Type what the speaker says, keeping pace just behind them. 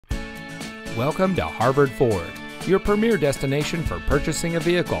Welcome to Harvard Ford, your premier destination for purchasing a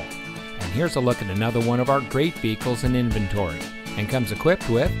vehicle. And here's a look at another one of our great vehicles in inventory, and comes equipped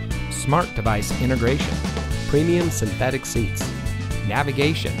with smart device integration, premium synthetic seats,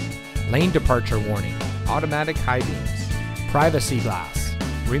 navigation, lane departure warning, automatic high beams, privacy glass,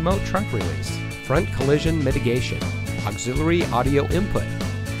 remote trunk release, front collision mitigation, auxiliary audio input,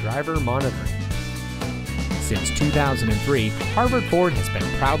 driver monitoring. Since 2003, Harvard Ford has been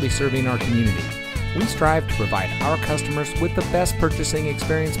proudly serving our community. We strive to provide our customers with the best purchasing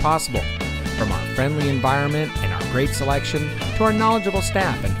experience possible. From our friendly environment and our great selection to our knowledgeable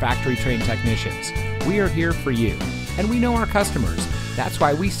staff and factory-trained technicians, we are here for you. And we know our customers. That's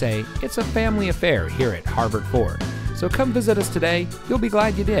why we say it's a family affair here at Harvard Ford. So come visit us today. You'll be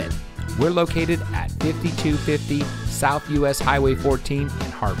glad you did. We're located at 5250 South US Highway 14 in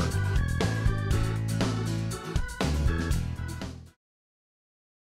Harvard.